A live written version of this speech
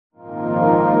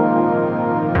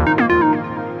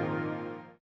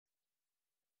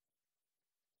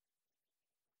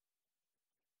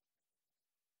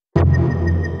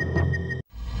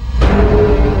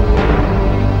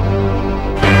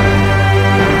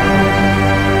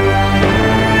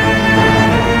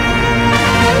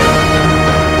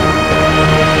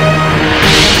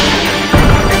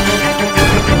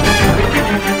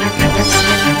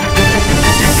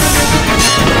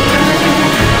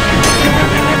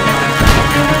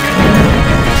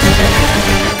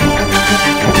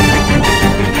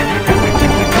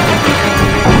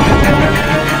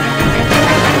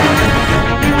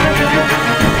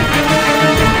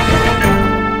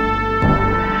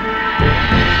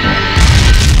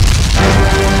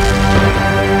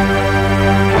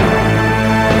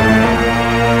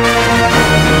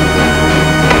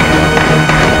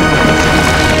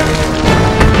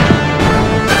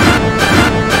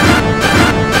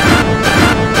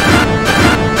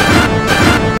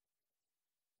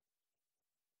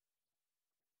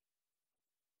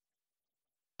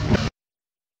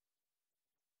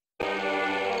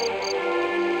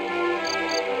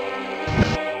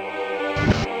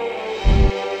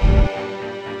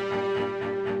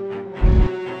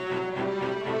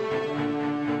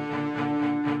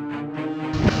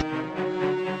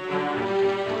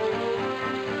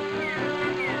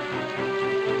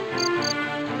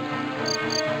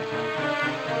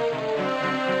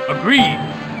Agreed.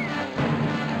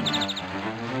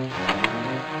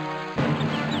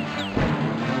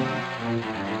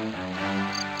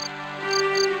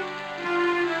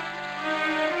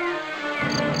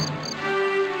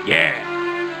 Yeah.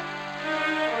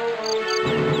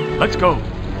 Let's go.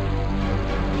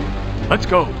 Let's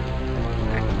go.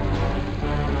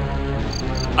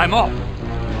 I'm off.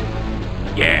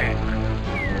 Yeah.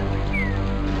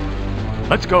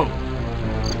 Let's go.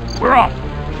 We're off.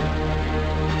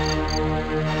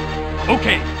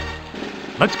 Okay.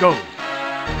 Let's go.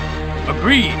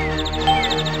 Agreed.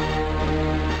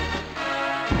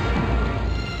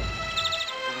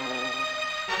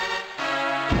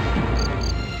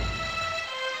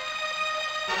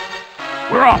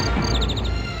 We're off.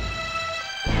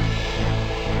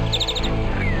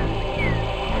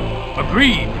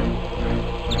 Agreed.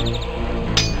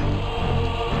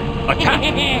 Attack.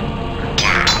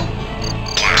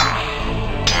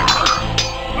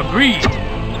 Agreed.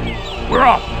 We're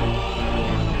off.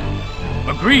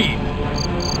 Agreed.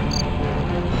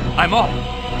 I'm off.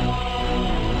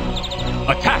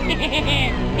 Attack.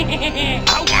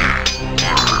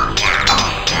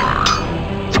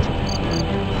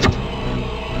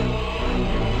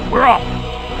 We're off.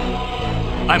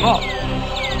 I'm off.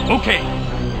 Okay.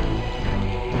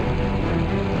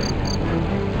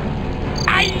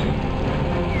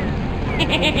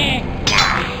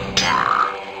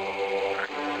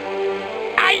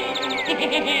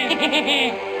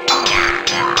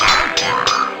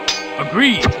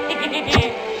 Agreed.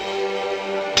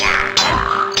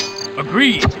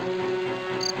 Agreed.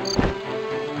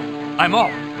 I'm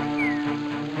off.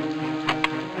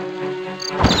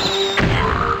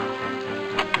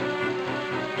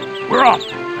 We're off.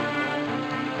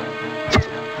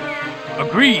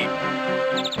 Agreed.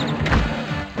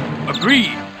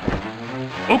 Agreed.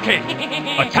 Okay.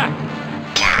 Attack.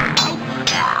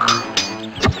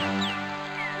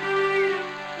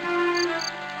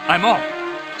 I'm off.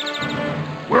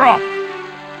 We're off.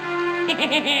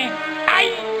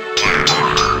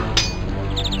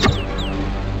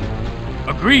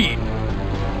 Agreed.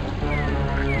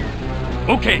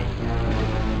 Okay.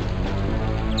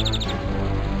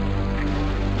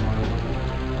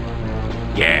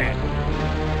 Yeah.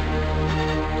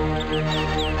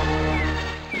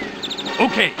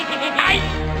 Okay.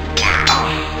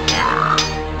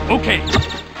 Okay.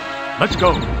 Let's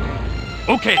go.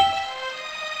 Okay.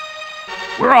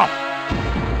 We're off.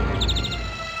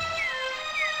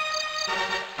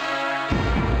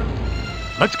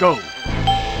 Let's go.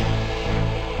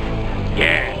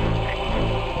 Yeah.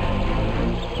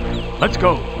 Let's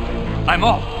go. I'm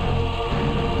off.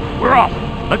 We're off.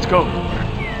 Let's go.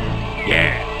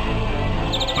 Yeah.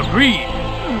 Agreed.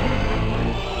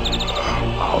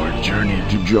 Our journey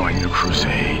to join the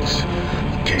Crusades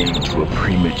came to a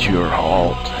premature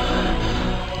halt.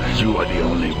 You are the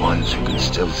only ones who can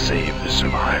still save the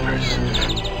survivors.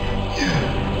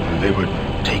 They were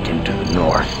taken to the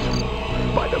north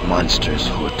by the monsters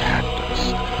who attacked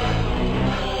us.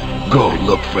 Go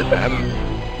look for them.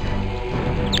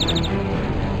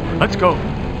 Let's go.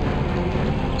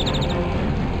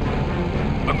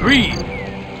 Agreed.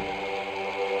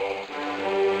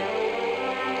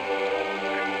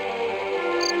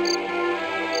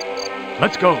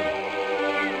 Let's go.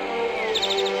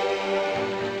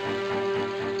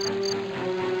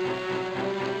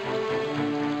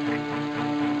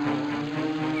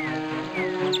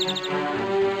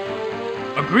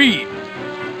 Agreed.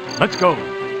 Let's go.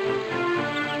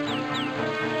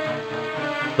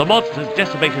 The monsters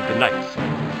decimated the knights.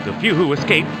 The few who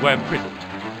escaped were imprisoned.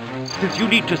 Since you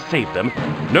need to save them,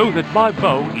 know that my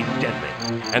bow is deadly,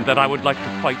 and that I would like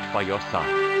to fight by your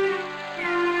side.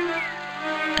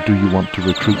 Do you want to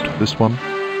recruit this one?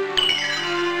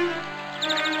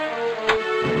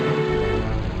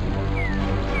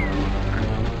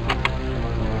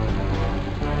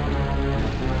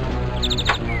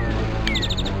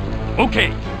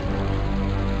 Okay.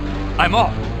 I'm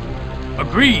off.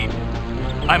 Agreed.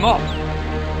 I'm off.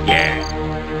 Yeah.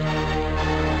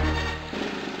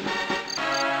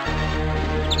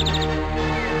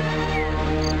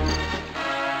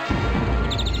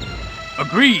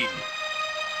 Agreed.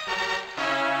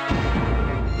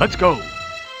 Let's go.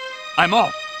 I'm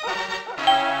off.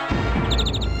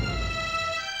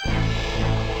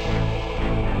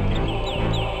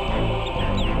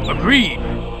 Agreed.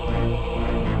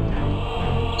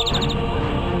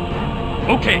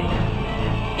 Okay.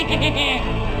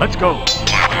 Let's go.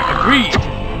 Agreed.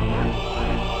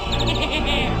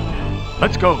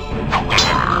 Let's go.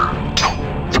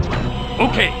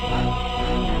 Okay.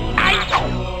 Ouch!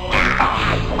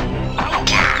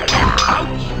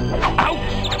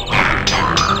 Ouch!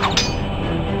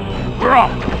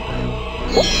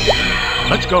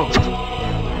 Let's go.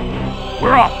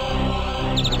 We're off.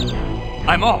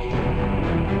 I'm off.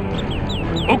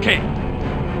 Okay.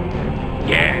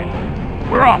 Yeah.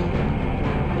 We're off.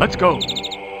 Let's go.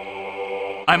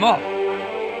 I'm off.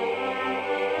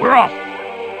 We're off.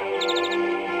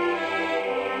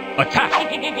 Attack.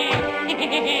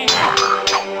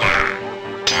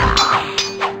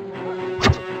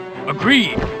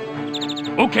 Agreed.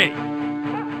 Okay.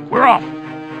 We're off.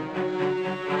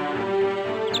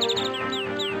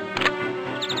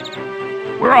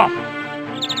 We're off.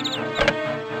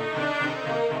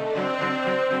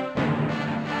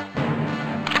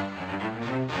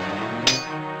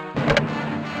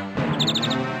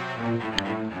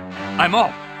 I'm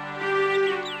off.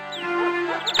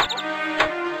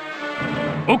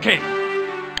 Okay.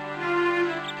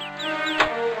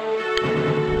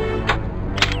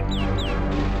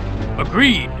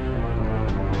 Agreed.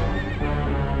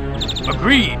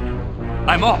 Agreed.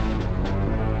 I'm off.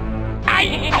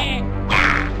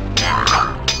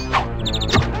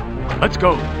 Let's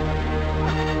go.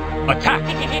 Attack.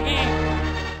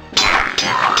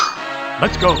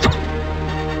 Let's go.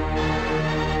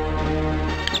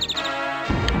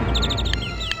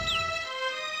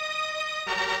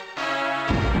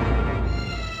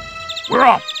 We're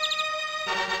off.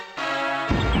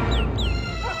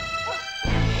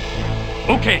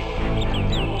 Okay.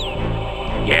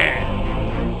 Yeah.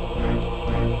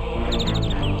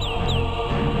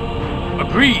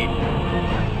 Agreed.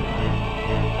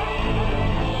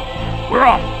 We're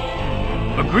off.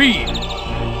 Agreed.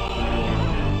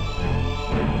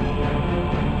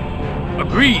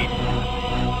 Agreed.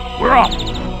 We're off.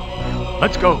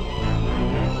 Let's go.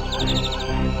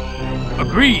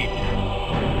 Agreed.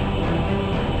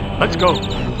 Let's go.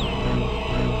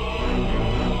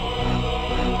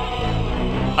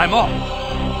 I'm off.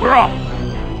 We're off.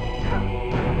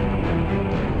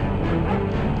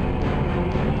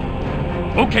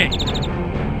 Okay.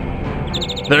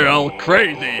 They're all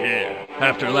crazy here.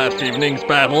 After last evening's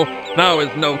battle, now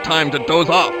is no time to doze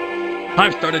off.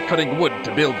 I've started cutting wood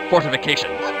to build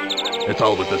fortifications. It's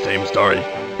always the same story.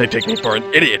 They take me for an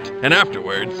idiot, and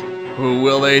afterwards, who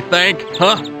will they thank?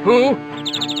 Huh? Who?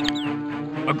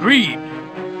 Agreed.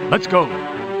 Let's go.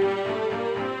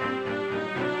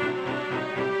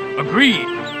 Agreed.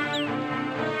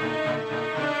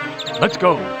 Let's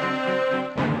go.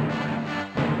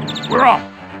 We're off.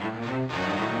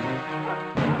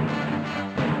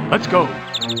 Let's go.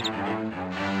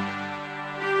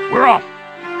 We're off.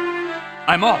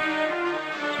 I'm off.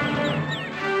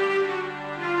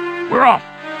 We're off.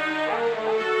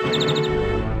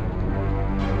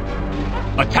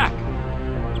 Attack.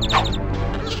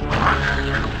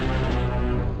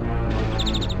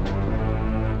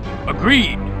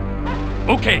 Agreed.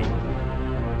 Okay.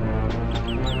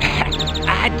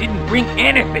 I didn't bring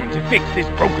anything to fix this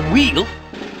broken wheel.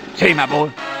 Say, my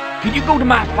boy, can you go to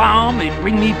my farm and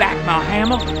bring me back my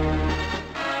hammer?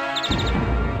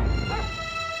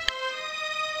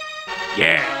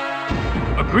 Yeah.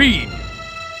 Agreed.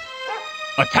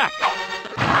 Attack.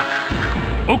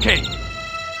 Okay.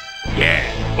 Yeah.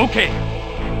 Okay.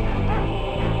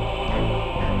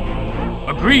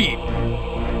 Agreed.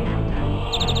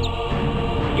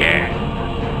 Yeah.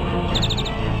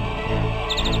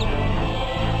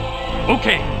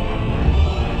 Okay.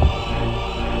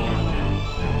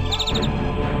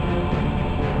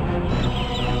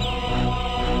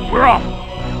 We're off.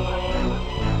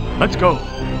 Let's go.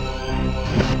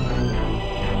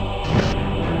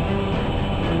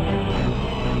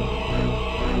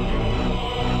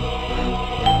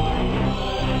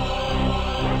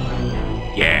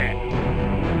 Yeah.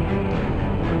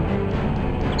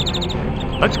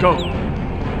 Let's go.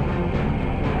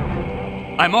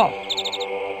 I'm off.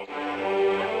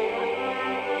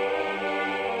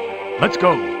 Let's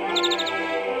go.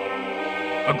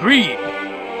 Agreed.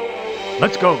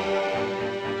 Let's go.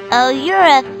 Oh, you're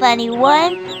a funny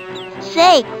one.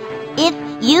 Say, if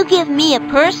you give me a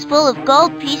purse full of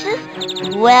gold pieces,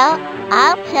 well,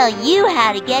 I'll tell you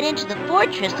how to get into the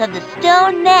fortress of the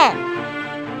Stone Men.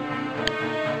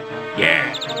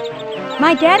 Yeah.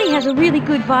 My daddy has a really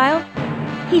good vial.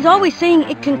 He's always saying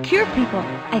it can cure people.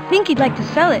 I think he'd like to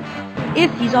sell it,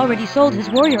 if he's already sold his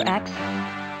warrior axe.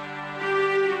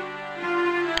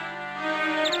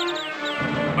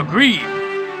 Agreed.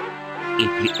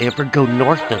 If you ever go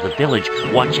north of the village,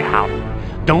 watch out.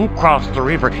 Don't cross the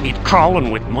river. It's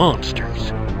crawling with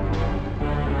monsters.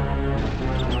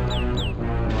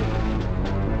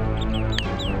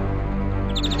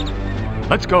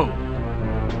 Let's go.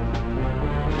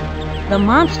 The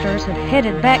monsters have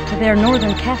headed back to their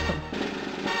northern castle.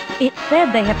 It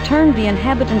said they have turned the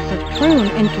inhabitants of Troon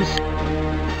into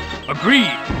Agreed.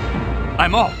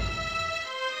 I'm off.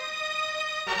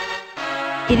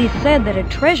 It is said that a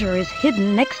treasure is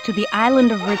hidden next to the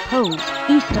Island of Repose,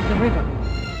 east of the river.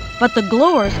 But the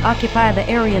glowers occupy the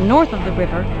area north of the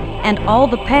river and all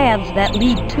the paths that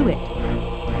lead to it.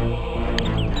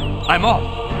 I'm off.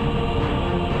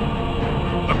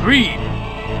 Agreed.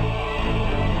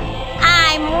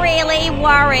 I'm really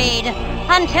worried.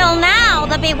 Until now,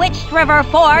 the bewitched river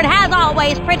ford has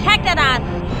always protected us.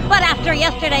 But after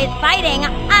yesterday's fighting,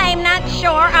 I'm not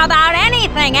sure about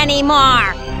anything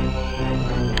anymore.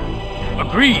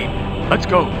 Agreed. Let's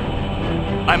go.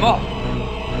 I'm off.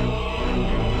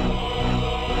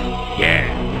 Yeah.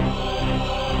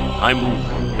 I move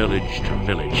from village to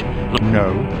village.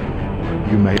 No.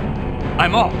 You may.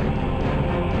 I'm off.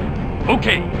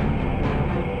 Okay.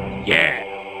 Yeah.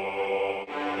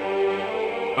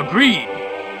 Agreed.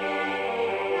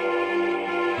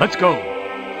 Let's go.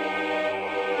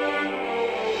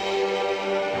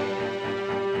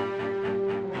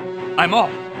 I'm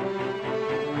off.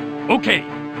 Okay.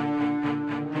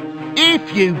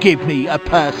 If you give me a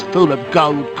purse full of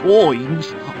gold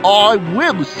coins, I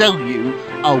will sell you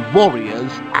a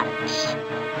warrior's axe.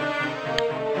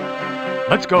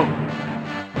 Let's go.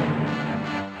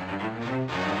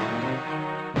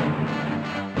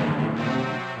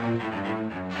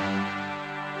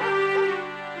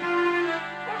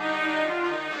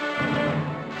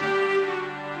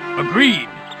 Agreed.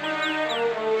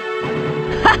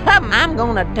 I'm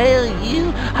gonna tell you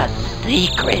a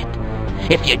secret.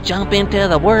 If you jump into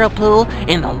the whirlpool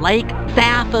in the lake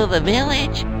south of the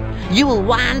village, you will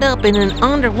wind up in an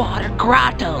underwater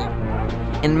grotto.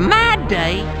 In my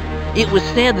day, it was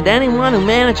said that anyone who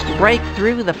managed to break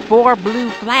through the 4 blue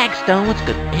flagstones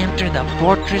could enter the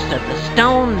fortress of the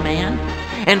Stone Men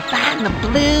and find the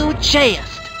blue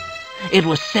chest. It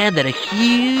was said that a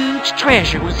huge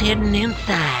treasure was hidden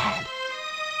inside.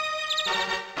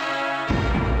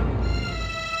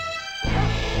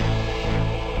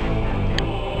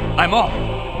 I'm off.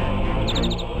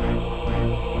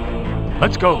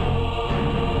 Let's go.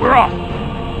 We're off.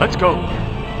 Let's go.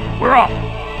 We're off.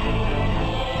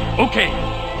 Okay.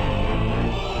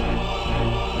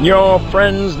 Your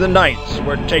friends the knights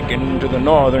were taken to the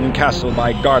northern castle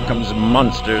by Garkham's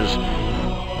monsters.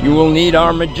 You will need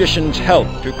our magician's help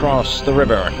to cross the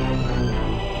river.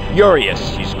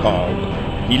 Uraeus, he's called.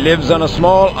 He lives on a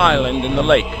small island in the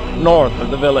lake, north of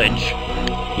the village.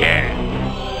 Yeah.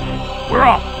 We're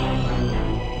off.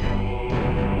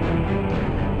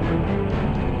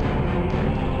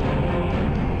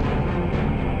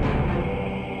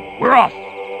 We're off.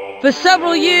 For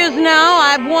several years now,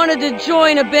 I've wanted to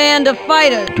join a band of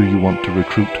fighters. Do you want to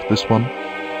recruit this one?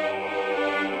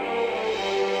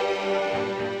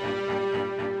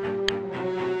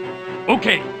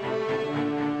 Okay.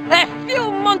 A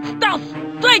few monsters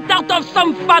straight out of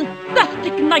some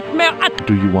fantastic nightmare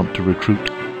Do you want to recruit?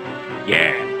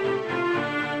 Yeah.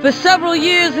 For several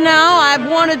years now, I've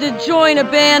wanted to join a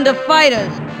band of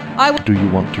fighters. Do you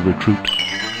want to recruit?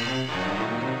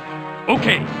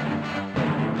 Okay.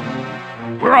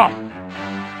 We're off.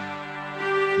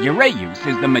 Uraeus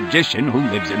is the magician who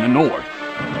lives in the north.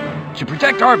 To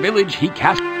protect our village, he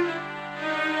cast...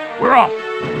 We're off.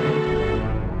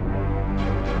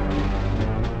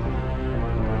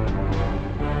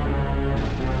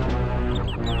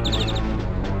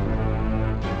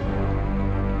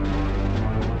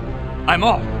 I'm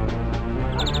off.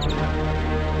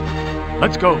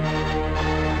 Let's go.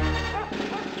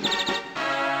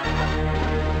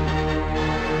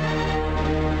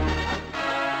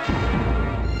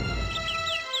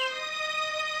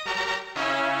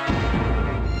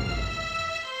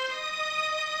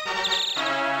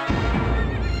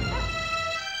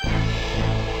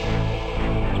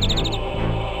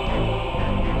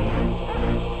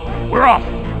 We're off.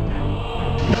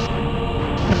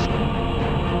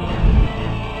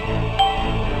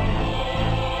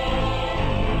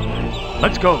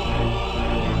 Let's go.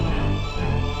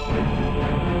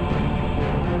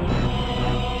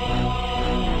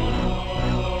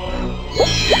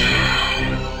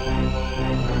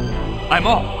 I'm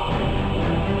off.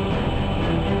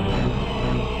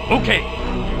 Okay.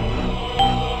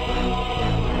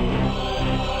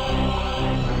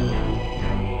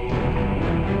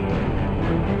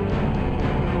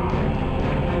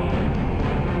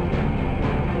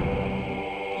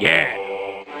 Yeah.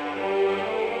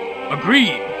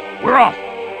 Agreed. We're off.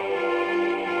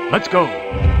 Let's go.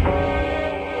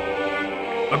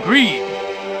 Agreed.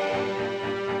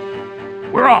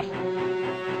 We're off.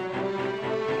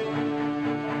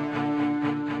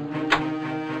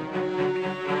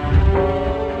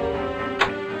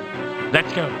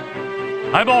 Let's go.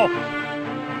 I'm off.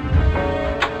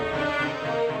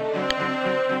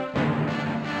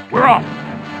 We're off.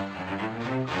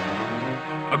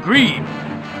 Agreed.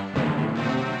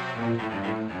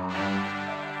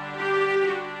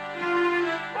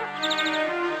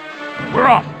 We're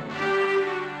off.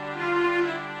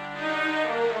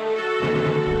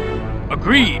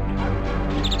 Agreed.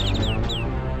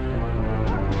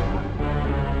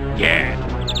 Yeah.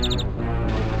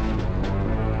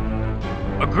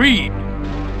 Agreed.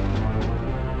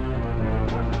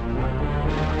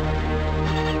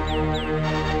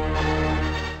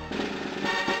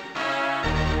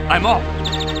 I'm off.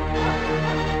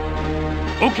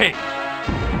 Okay.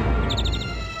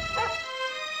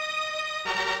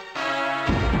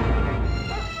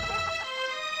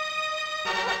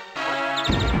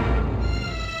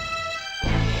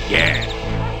 Yeah.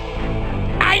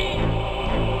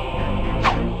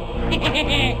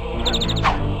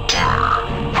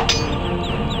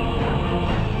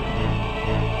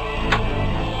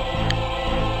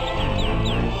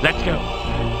 Let's go.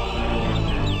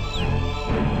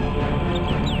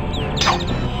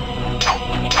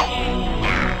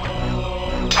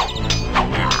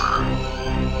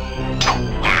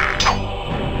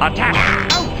 Attack!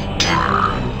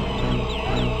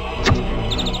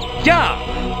 Yeah!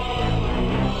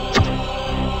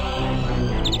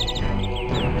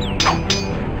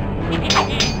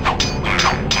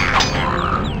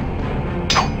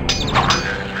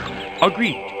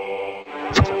 Agreed.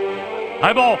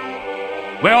 I'm off.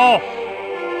 We're off.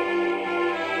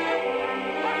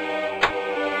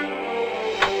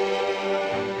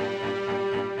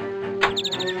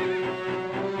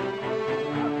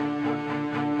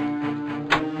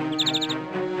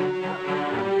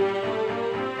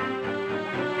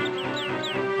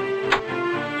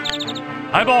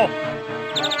 I'm off.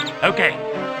 Okay.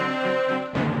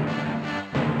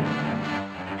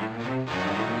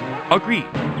 Agreed.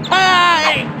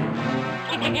 Hi!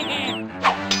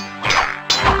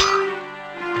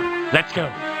 Let's go.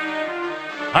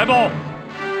 I'm off.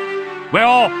 We're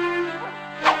off.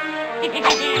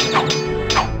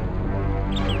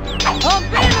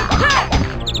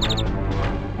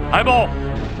 I'm off.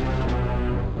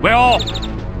 We're off.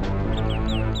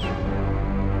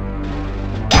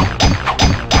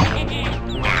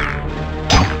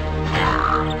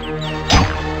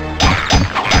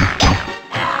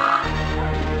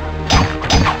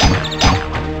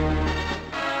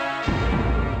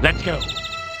 Let's go.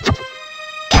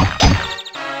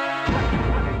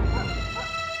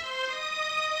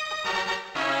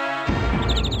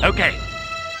 Okay.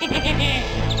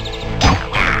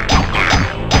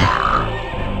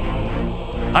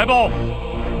 I'm off.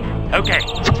 Okay.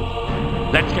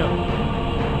 Let's go.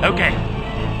 Okay.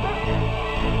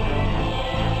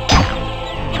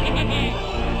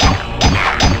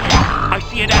 I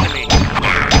see an enemy.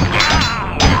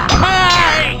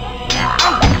 Hi!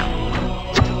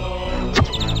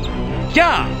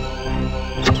 Yeah!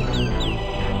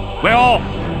 We're off.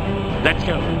 Let's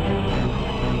go.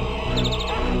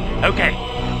 Okay.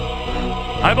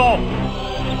 I'm off.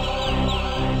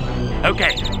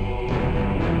 Okay.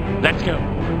 Let's go.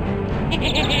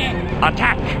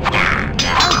 Attack!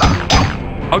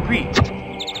 Agreed.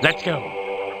 Let's go.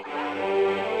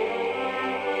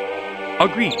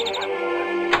 Agreed.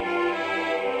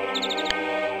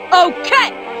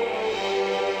 Okay!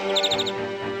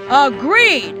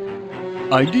 Agreed!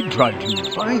 I did try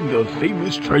to find the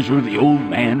famous treasure the old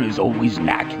man is always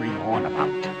nattering on about.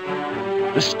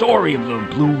 The story of the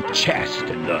blue chest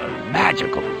and the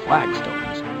magical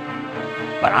flagstones.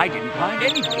 But I didn't find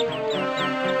anything.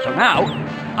 So now,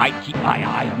 I keep my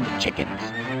eye on the chickens.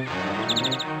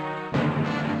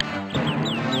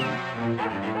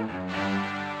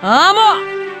 I'm off!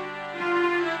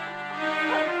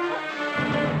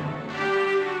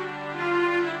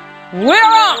 We're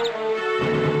off!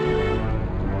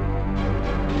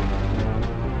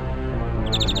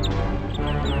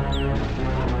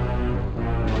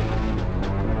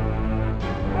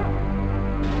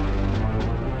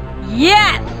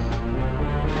 Yes!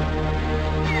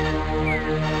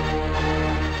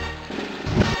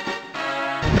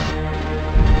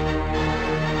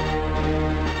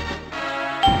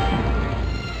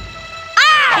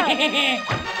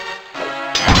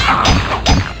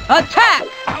 Attack!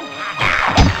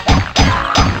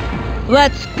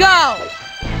 Let's go!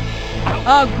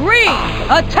 Agree!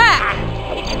 Attack!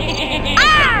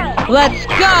 Let's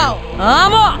go!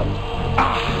 I'm off!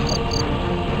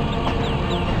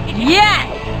 Yes!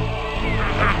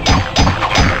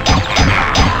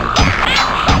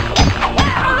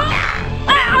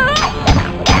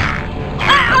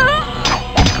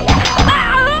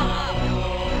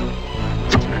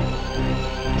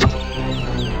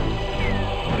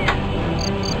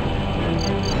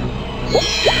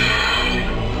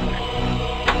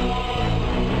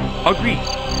 Agreed.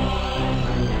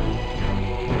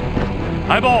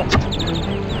 Eyeball.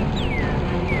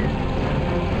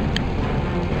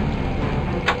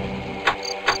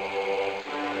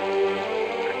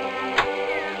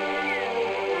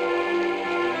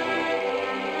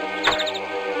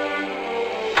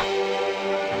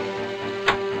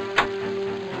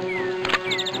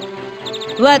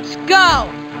 Let's go!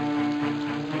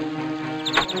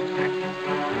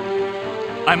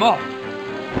 I'm off.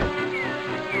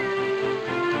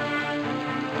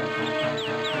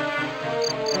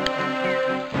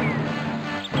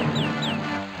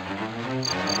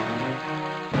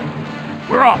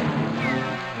 We're off.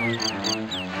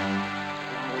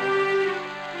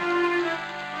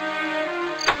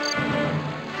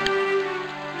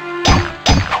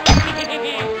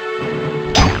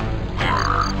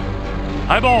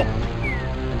 Eyeball.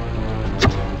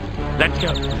 Let's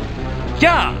go.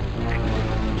 Yeah.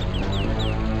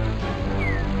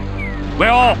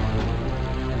 We're off.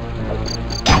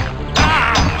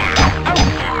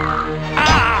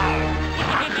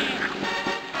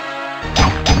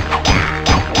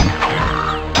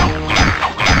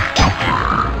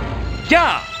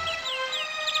 Yeah.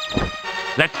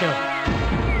 Let's go.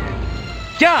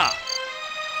 Yeah.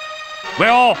 We're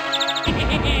off.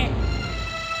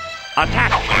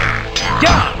 Attack!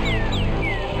 Yeah!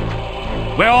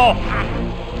 We're off!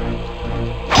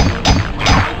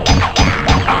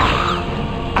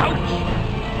 Ouch!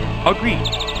 Agreed.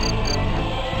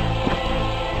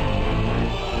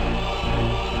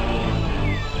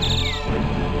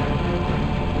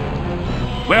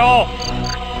 We're off!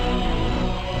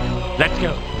 Let's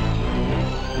go.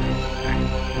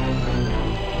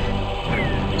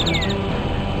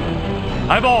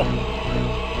 Eyeball!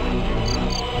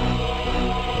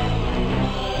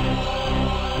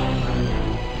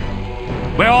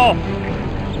 We're off!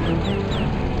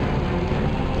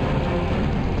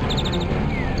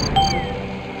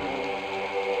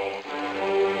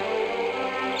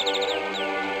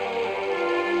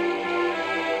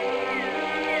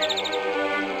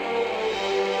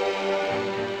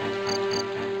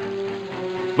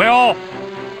 We're off!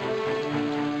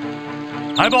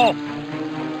 Eyeball!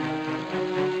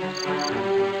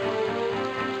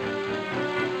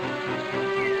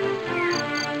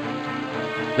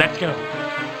 Let's go.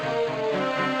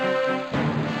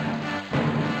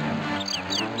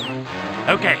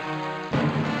 Okay.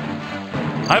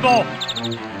 Eyeball.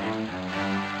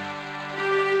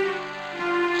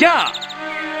 Yeah.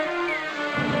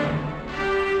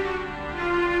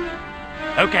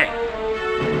 Okay.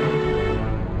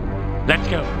 Let's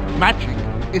go. Magic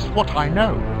is what I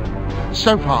know.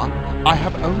 So far, I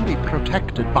have only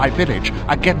protected my village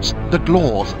against the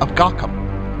claws of Garkham.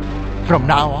 From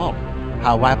now on,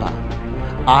 however,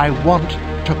 I want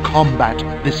to combat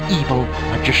this evil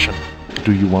magician.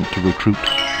 Do you want to recruit?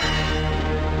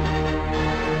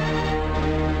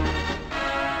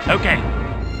 Okay.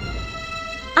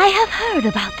 I have heard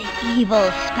about the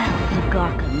evil spells of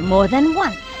Garkham more than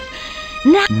once.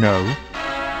 Now No.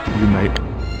 You may...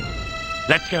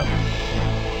 Let's go.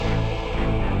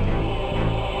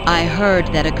 I heard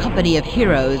that a company of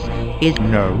heroes is...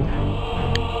 No.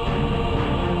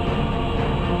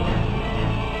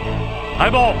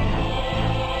 Eyeball.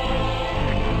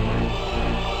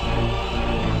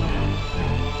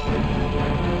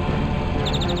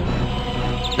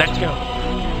 Let's go.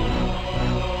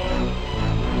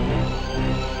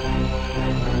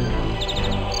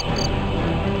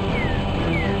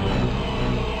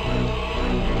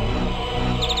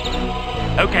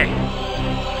 Okay.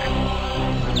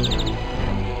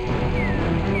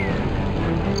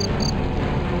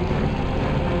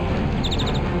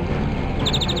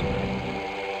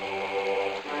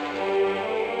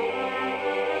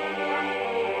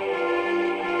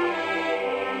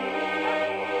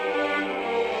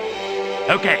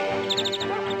 Okay.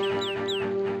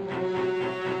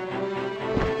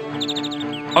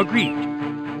 Agreed.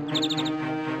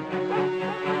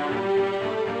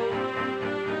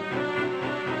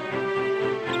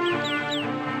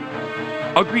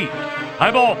 Agreed.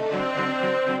 Eyeball.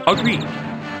 Agreed.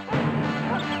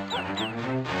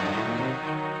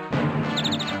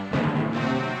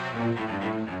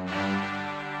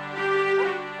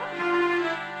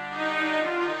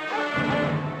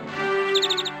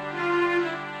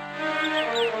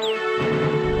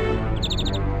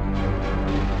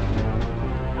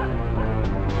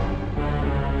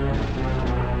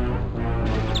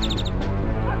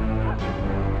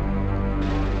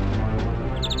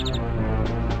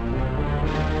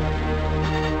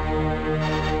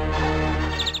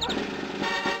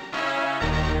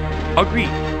 Agreed.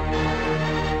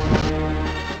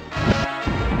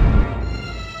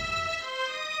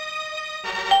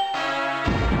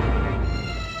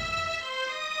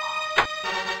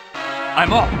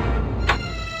 I'm off.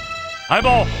 I'm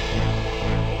off.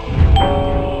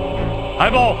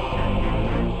 I'm off.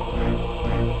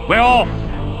 We're off.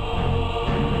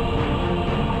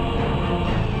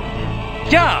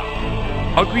 Yeah.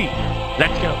 Agreed.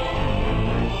 Let's go.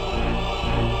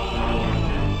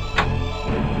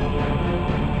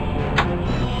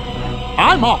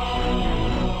 I'm off.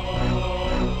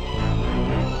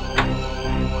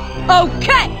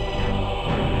 Okay!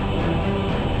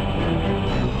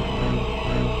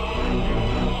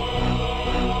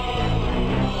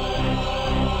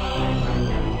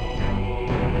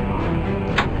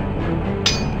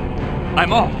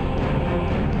 I'm off.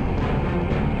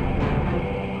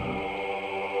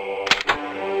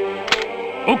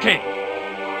 Okay.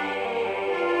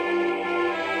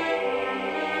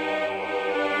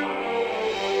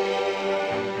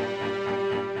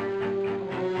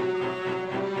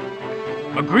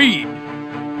 Agreed.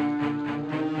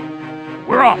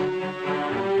 We're off.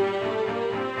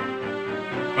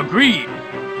 Agreed.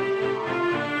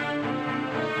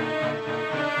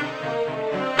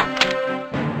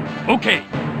 Okay.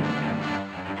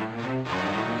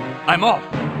 I'm off.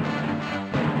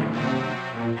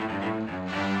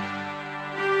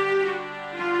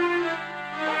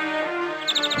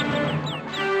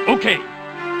 Okay.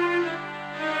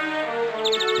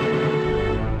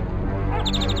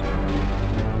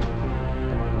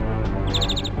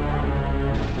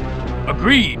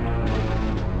 Agreed.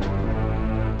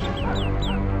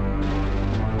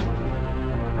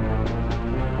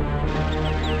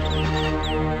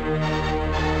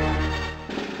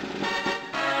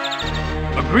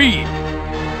 Agreed.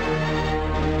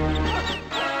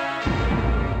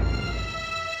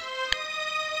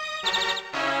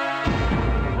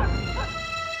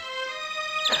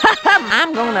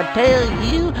 I'm gonna tell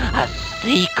you a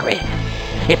secret.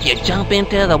 If you jump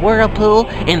into the whirlpool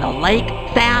in the lake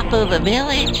south of the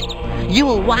village, you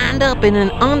will wind up in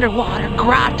an underwater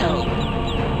grotto.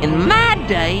 In my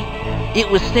day, it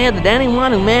was said that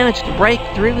anyone who managed to break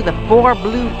through the 4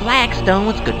 blue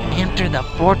flagstones could enter the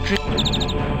fortress.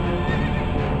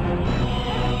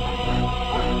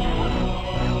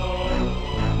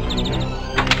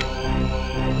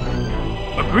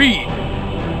 Agreed.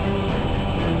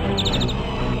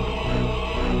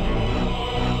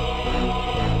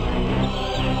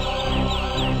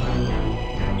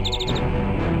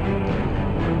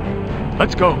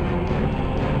 Let's go.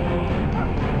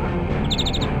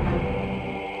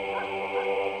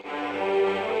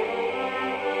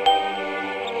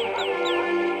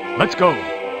 Let's go.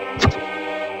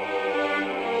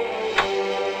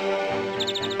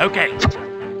 Okay.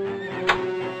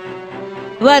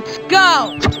 Let's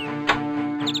go!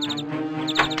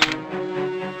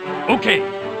 Okay.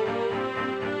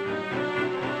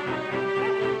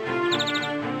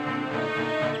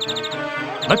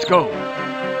 Let's go.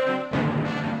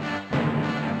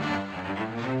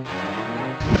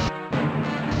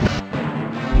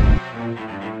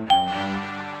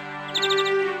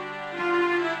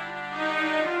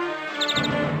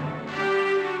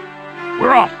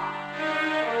 We're off.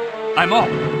 I'm off.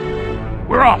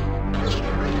 We're off.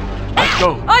 Let's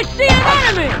go. I see an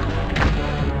enemy!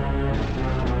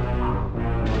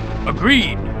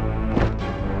 Agreed.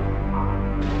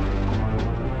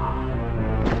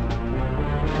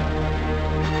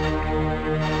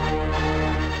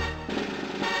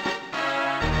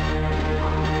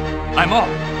 I'm off.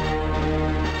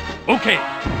 Okay.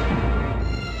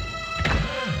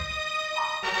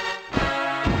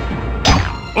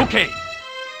 Okay.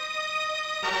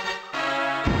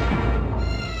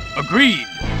 Agreed.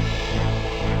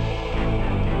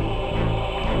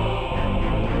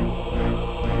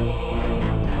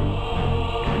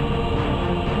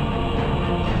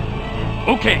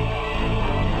 Okay.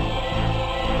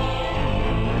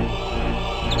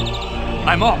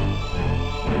 I'm off.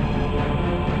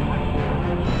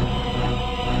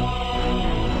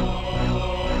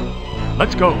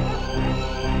 Let's go.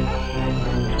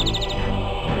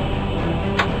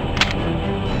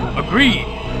 Agreed.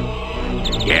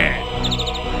 Yeah.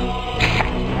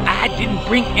 I didn't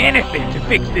bring anything to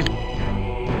fix this.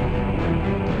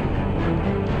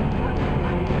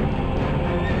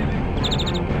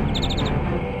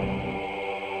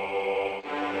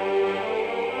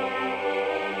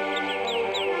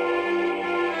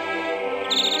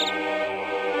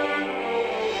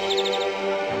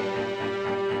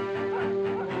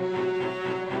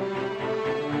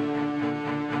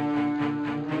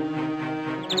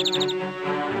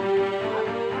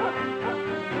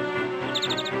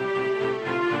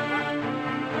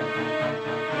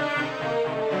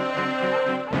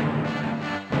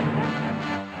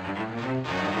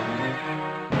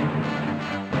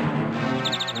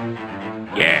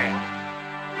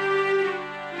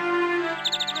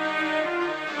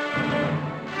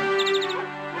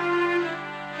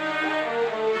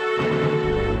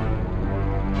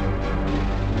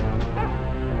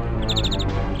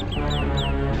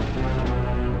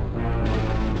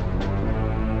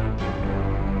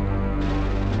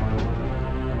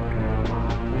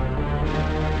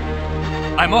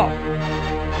 I'm off.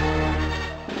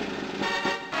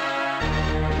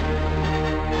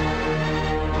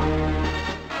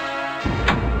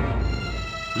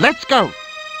 Let's go!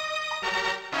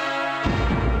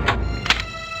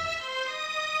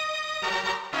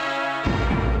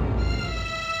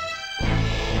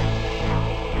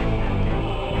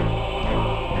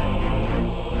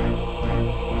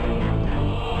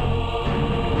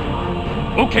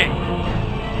 Okay.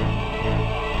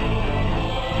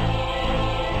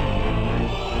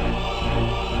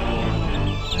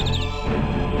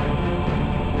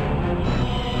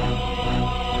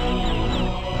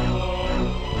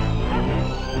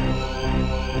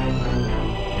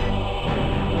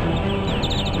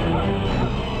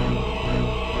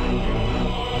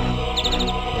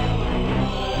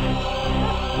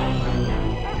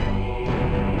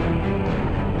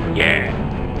 Yeah.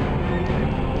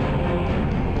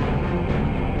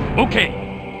 Okay.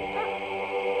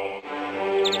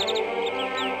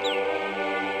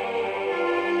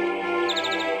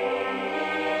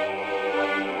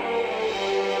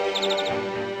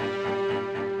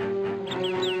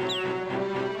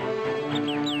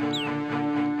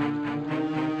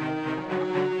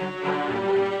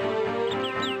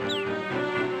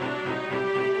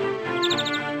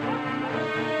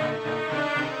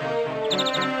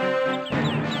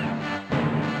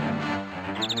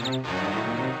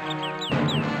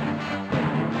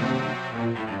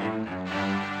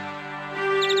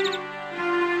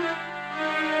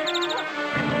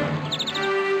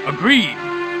 Agreed.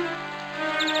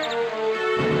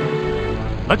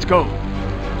 Let's go.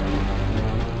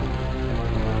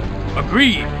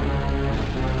 Agreed.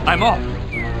 I'm off.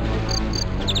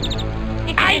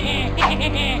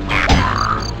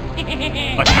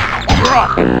 We're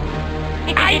off.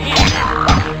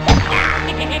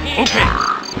 Okay.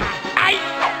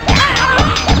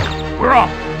 We're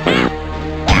off.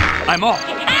 I'm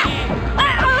off.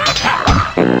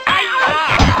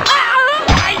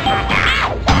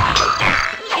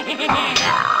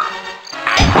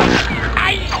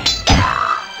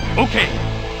 Okay.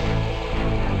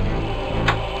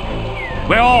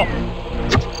 We're off.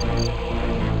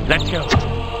 Let's go.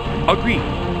 Agreed.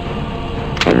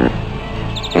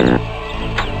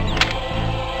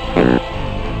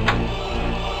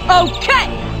 Okay!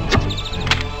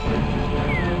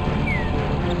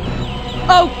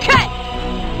 Okay!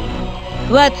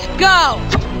 Let's go!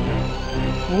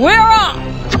 We're off!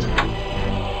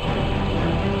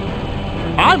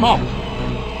 I'm off!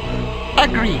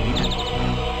 Agreed.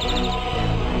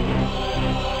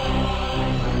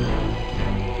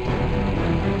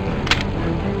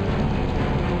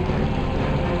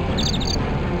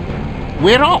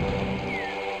 We're off!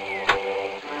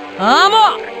 I'm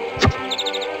off!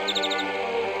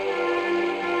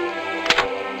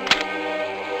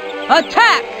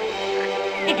 Attack!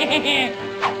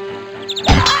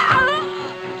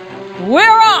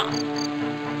 We're off!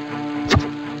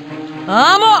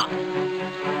 I'm off!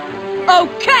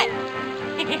 Okay!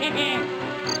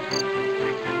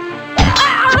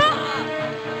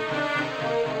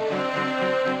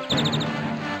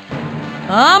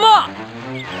 I'm off!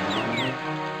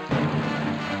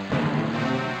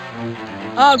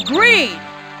 Agreed!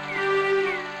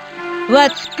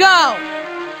 Let's go!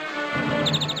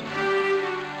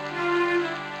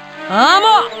 I'm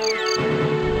off!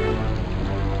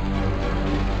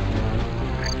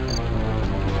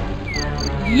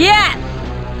 Yes!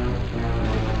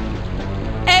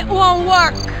 It won't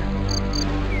work!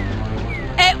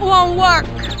 It won't work!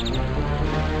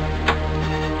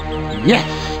 Yes!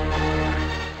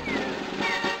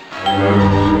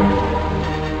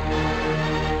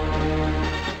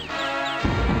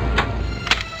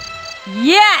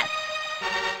 Yes!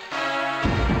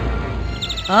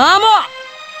 I'm off!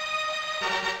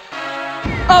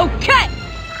 Okay!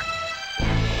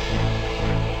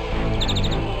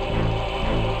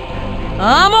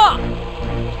 I'm off!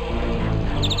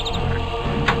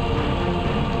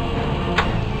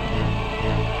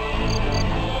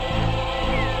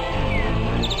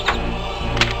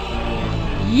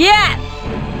 Yes!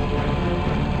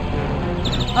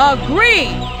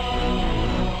 Agreed!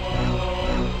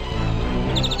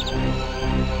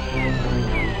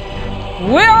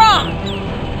 We're on!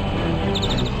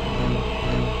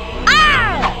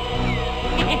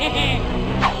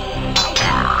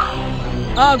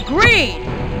 Agreed!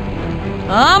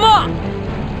 I'm off!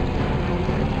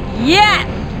 Yes!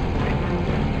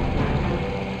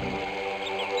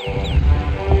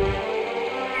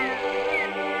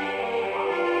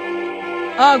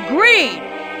 Agreed!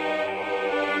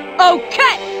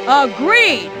 Okay!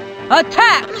 Agreed!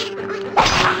 Attack!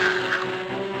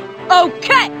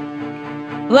 Okay!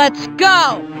 Let's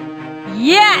go!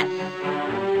 Yes!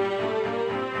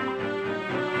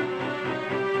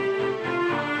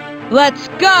 Let's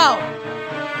go!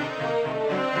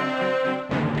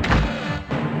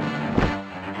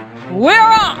 We're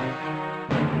off!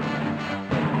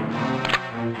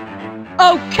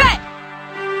 Okay!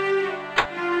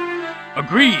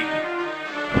 Agreed.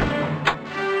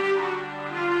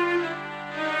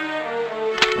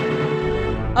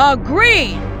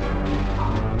 Agreed!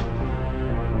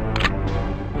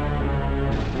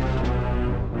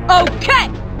 Okay!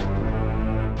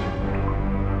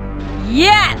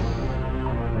 Yes!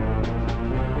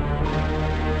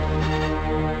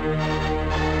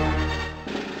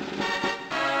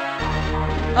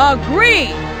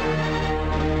 Agreed!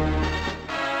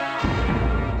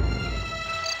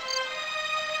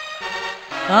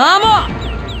 Come on!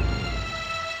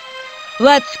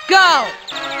 Let's go!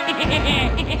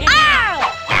 Ow!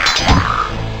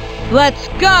 Let's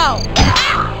go!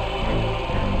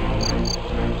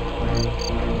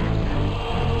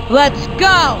 Let's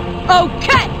go!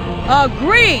 Okay!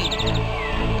 Agreed!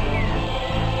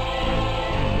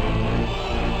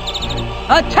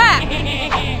 Attack!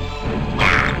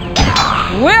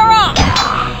 We're off!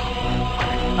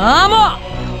 I'm off!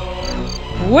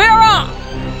 We're off!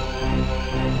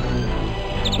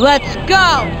 Let's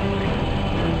go!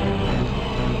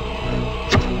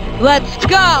 Let's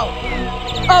go!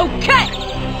 Okay!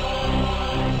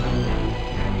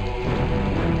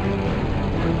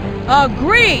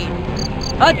 Agreed!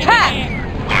 Attack!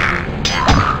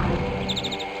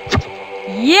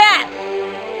 Yes!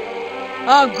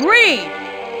 Agreed!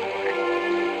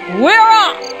 We're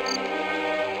off!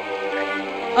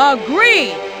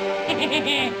 Agreed!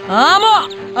 I'm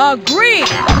off! Agreed!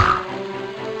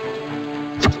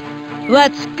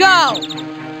 Let's go!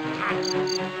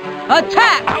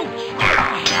 Attack!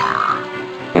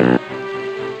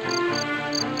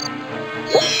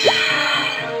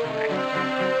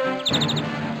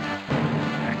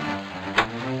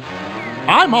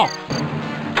 I'm off!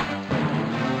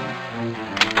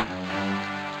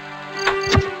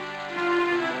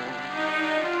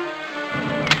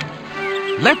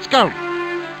 Let's go!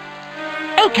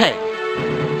 Okay!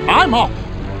 I'm off!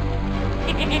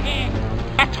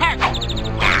 Attack!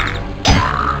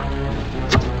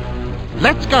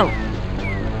 Let's go!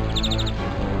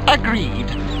 Agreed!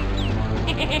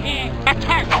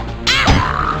 Attack!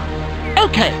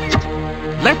 Okay!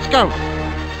 Let's go!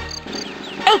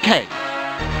 Okay!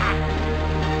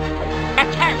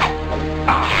 Attack!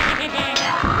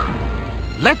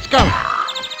 Let's go!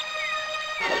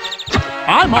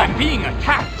 I'm being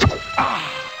attacked!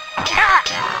 Attack!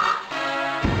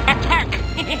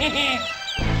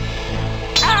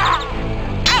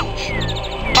 Ouch!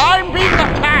 I'm being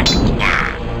attacked!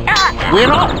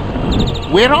 We're off!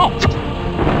 We're off!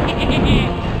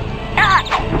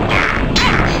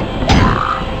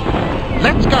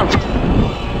 Let's go!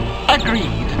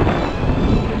 Agreed!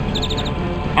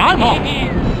 I'm off!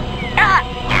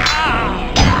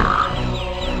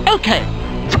 Okay!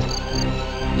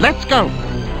 Let's go!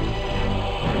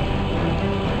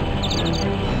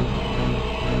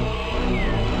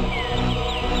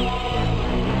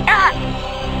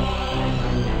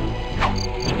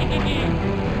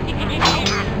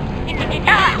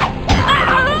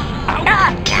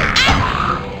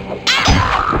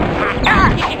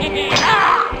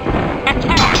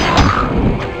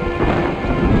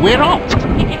 We're off!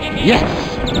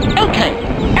 Yes! Okay!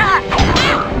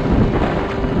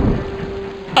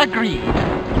 Agreed!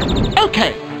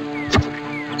 Okay!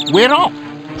 We're off!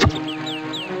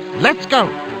 Let's go!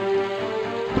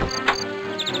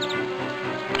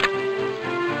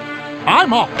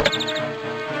 I'm off!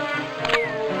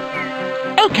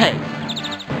 Okay!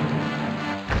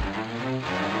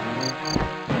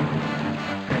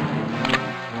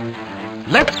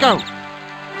 Let's go!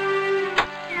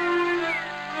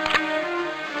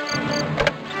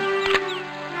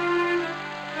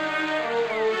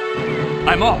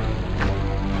 I'm off.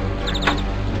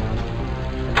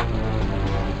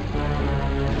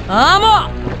 I'm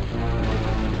off!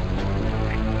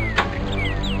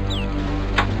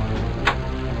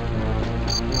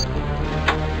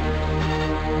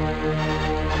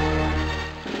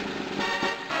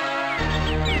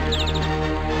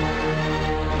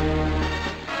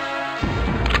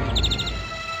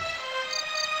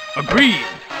 Agreed.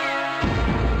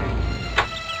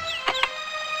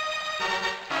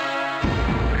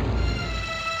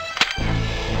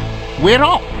 We're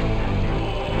off!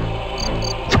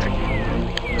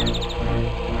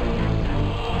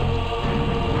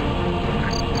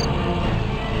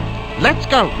 Let's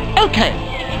go! Okay!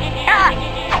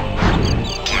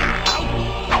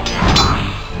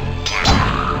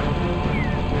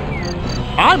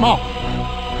 I'm off.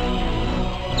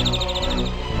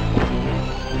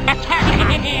 Attack!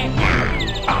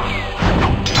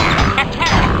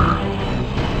 Attack!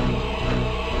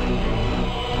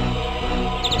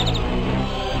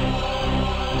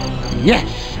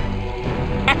 Yes.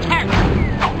 Attack!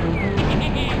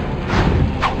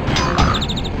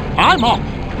 I'm off.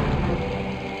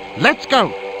 Let's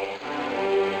go.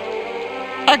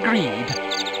 Agreed.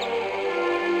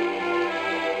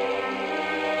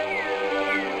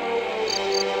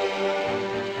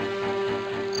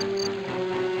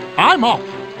 I'm off.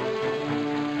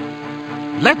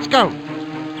 Let's go.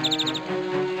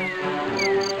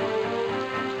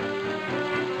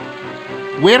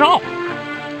 We're off.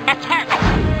 Attack.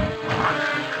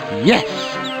 Yes.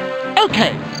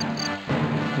 Okay.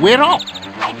 We're off.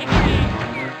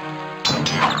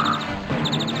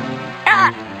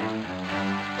 Ah!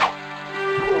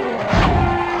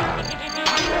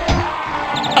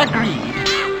 Agreed.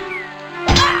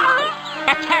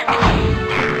 Attack.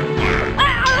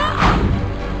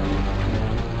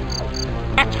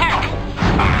 Attack.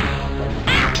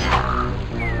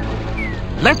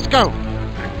 Let's go.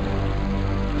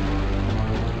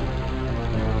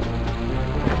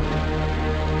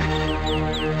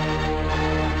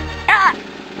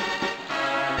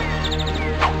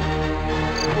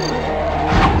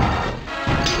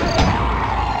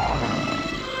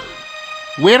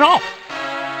 We're off.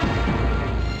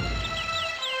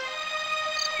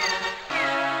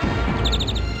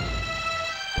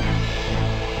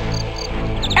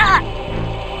 Ah!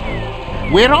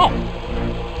 We're off.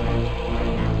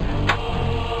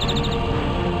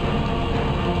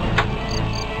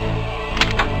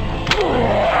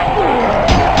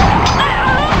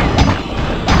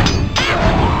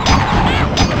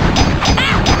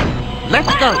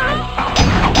 Let's go.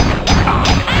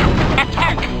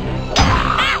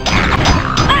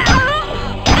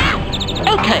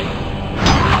 Okay.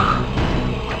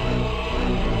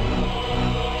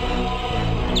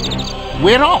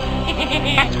 We're off.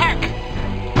 Attack.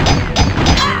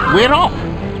 We're off.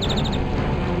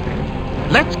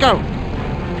 Let's go.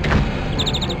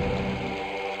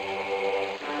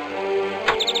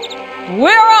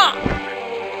 We're off!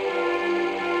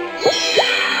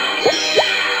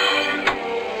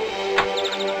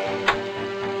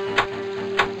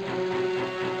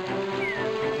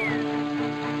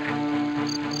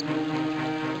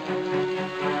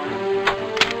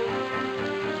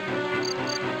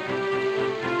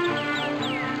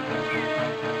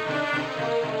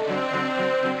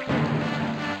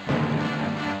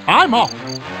 I'm off.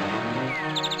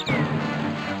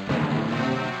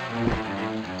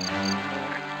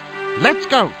 Let's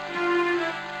go.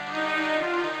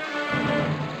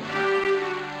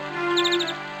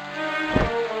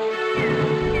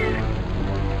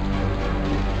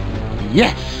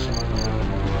 Yes.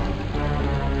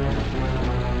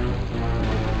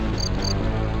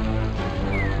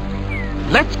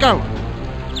 Let's go.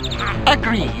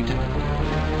 Agreed.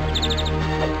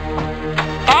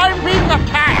 I'm being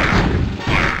attacked.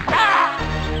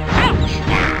 Ouch!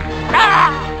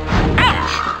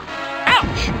 Ouch!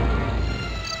 Ouch!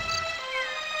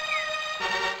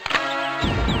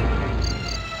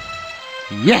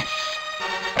 Yes.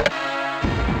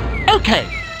 Okay.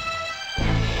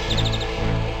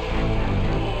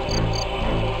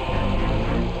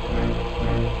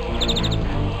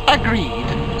 Agreed.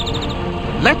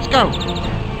 Let's go.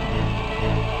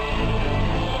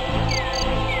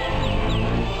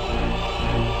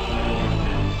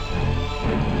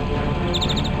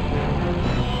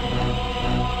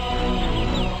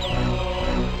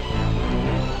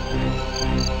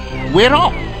 We're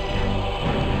off.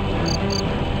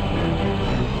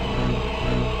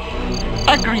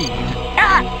 Agreed.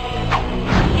 Ah!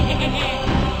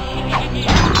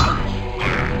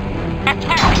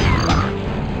 Attack!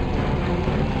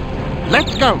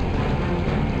 Let's go.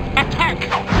 Attack!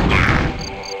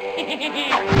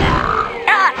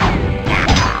 Ah!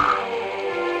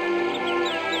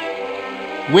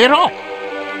 We're off.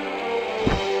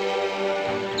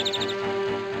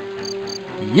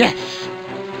 Yes.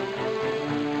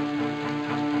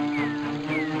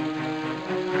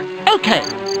 Okay.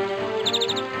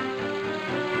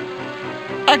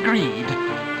 Agreed.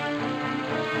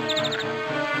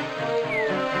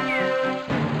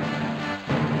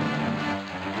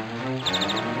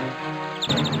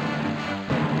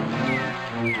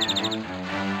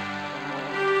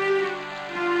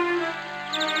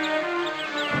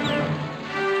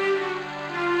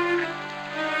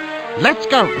 Let's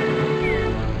go.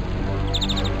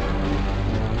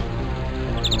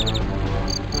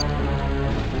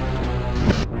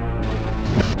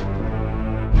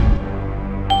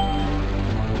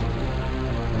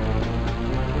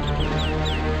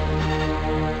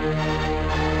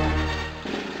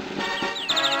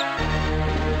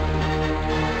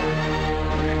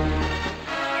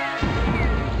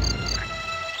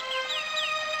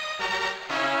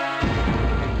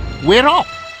 We're off!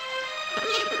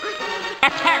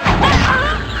 Attack!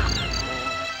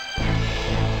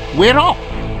 We're off!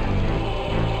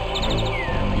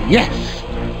 Yes!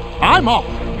 I'm off!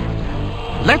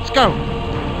 Let's go!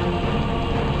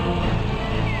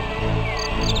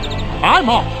 I'm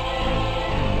off!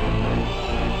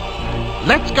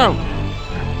 Let's go!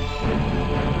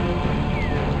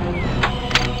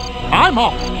 I'm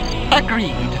off!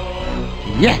 Agreed!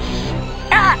 Yes!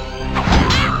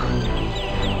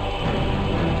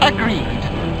 Agreed!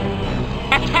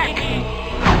 Attack!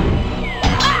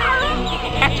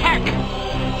 Attack!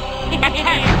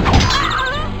 Attack!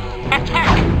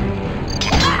 Attack!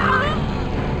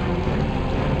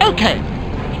 Okay!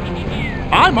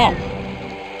 I'm off!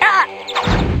 Attack!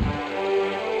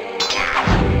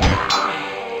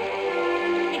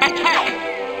 Attack!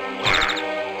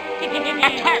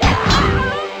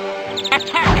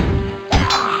 Attack!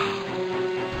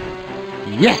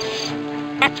 Yes!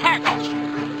 Attack! Attack!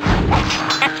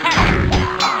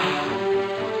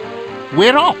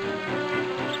 We're off!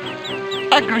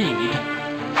 Agreed!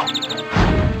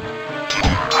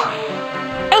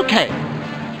 Okay!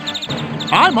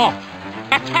 I'm off!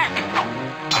 Attack!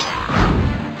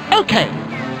 Okay!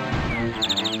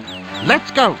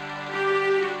 Let's go!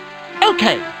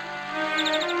 Okay!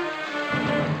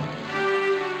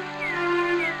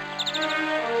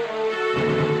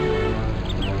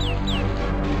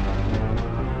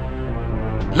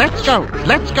 Let's go!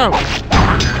 Let's go!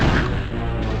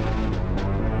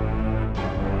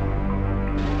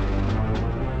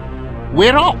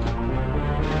 We're off!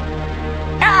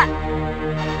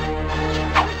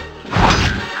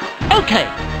 Okay!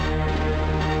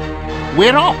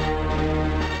 We're off!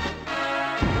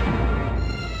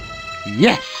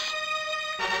 Yes!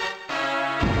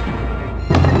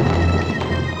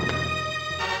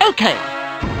 Okay!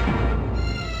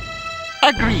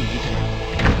 Agreed!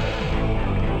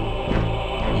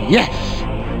 Yes!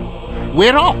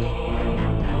 We're off!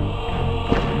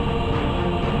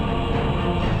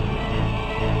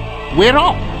 We're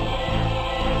off!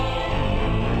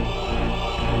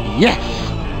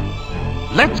 Yes!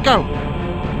 Let's go!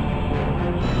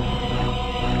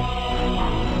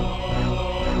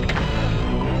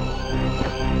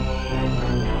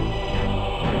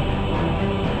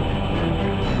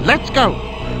 Let's go!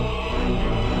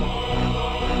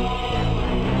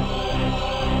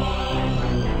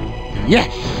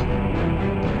 Yes!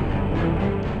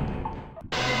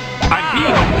 I'm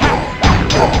being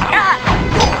attacked!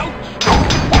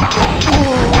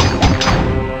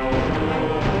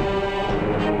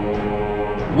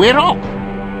 We're off!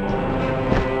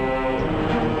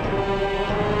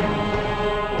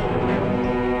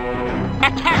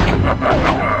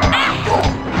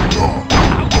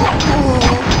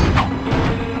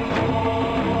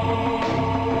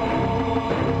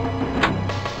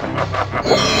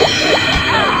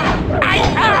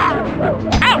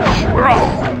 We're off!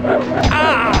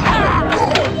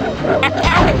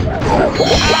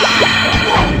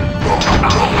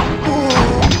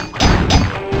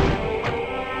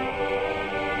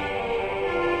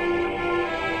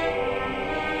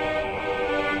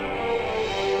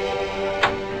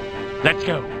 Let's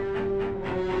go.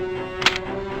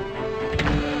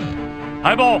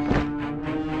 I'm off.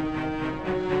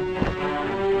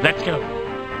 Let's go.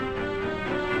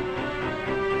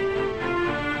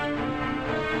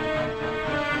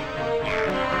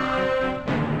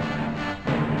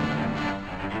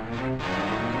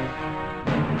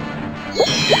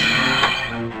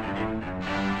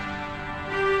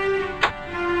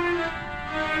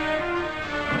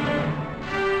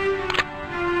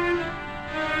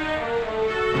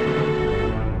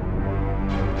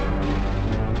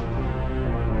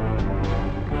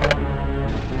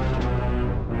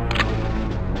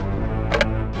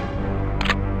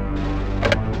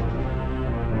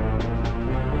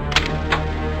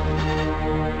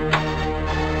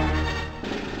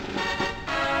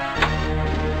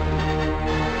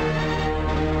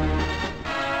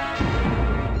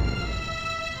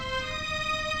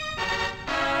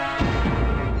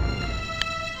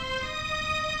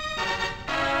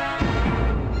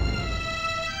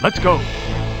 Let's go.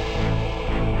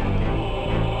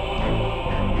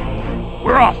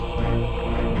 We're off.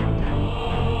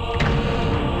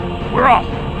 We're off.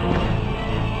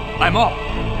 I'm off.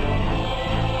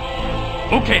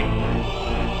 Okay.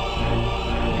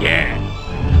 Yeah.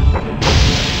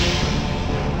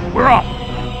 We're off.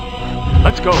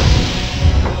 Let's go.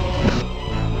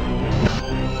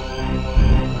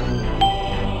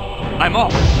 I'm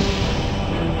off.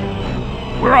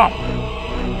 We're off.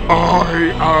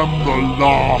 I am the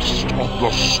last of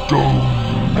the stone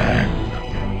men.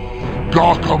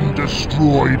 Garkham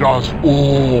destroyed us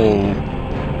all.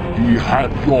 He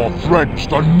had your friends,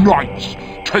 the Knights,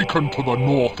 taken to the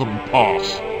Northern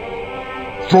Pass.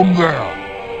 From there,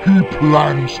 he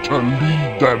plans to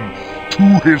lead them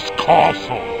to his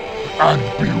castle and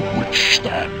bewitch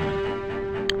them.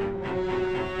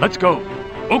 Let's go.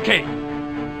 Okay.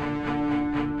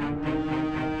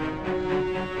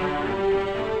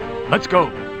 Let's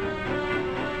go.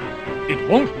 It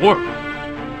won't work.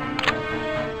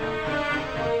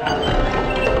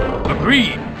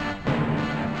 Agreed.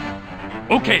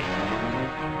 Okay.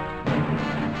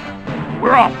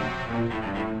 We're off.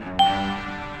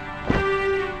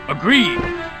 Agreed.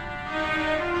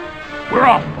 We're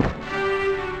off.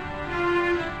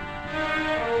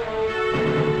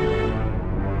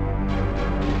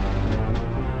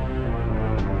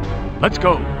 Let's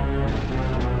go.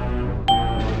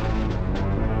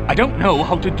 I don't know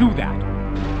how to do that.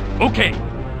 Okay.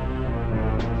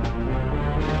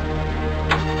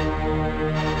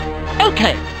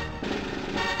 Okay.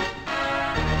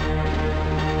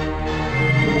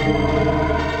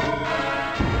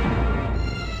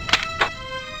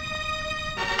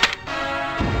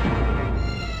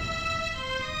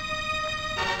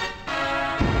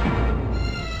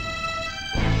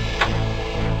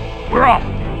 We're off.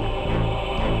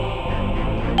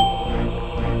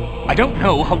 I don't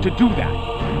know how to do that.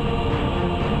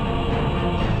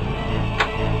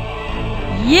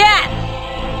 Yes!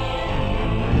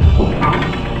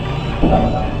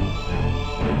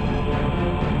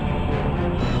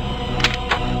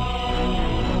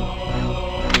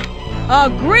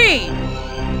 Agreed!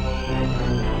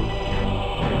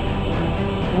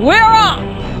 We're off!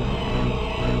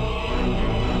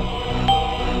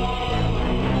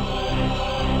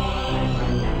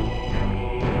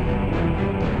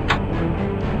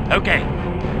 Okay.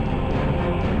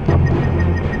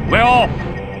 We're off.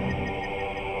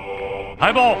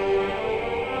 I'm off.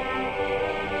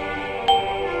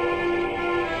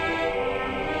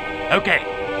 Okay.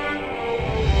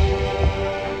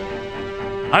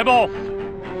 I'm off.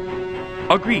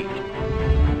 Agreed.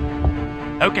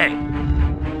 Okay.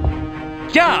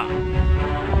 Yeah.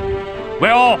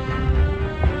 We're off.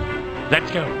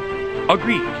 Let's go.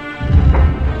 Agreed.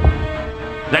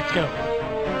 Let's go.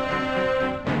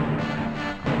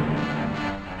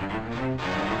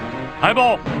 I'm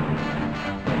off.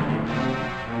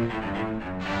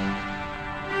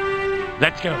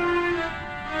 Let's go.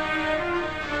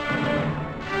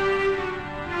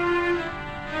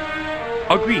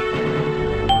 Agreed.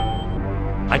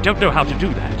 I don't know how to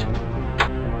do that.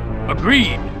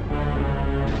 Agreed.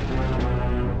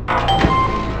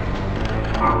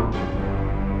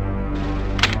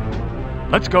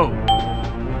 Let's go.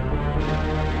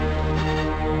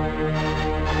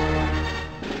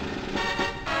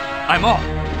 I'm off.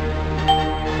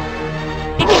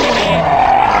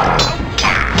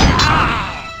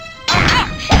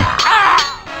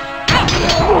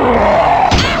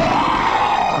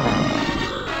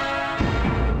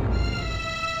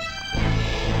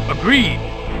 Agreed.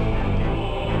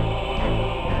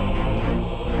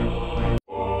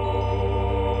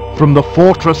 From the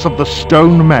fortress of the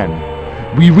Stone Men,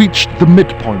 we reached the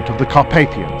midpoint of the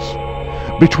Carpathians,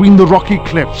 between the rocky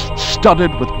cliffs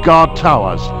studded with guard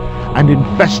towers and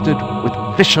infested with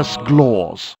vicious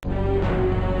glores.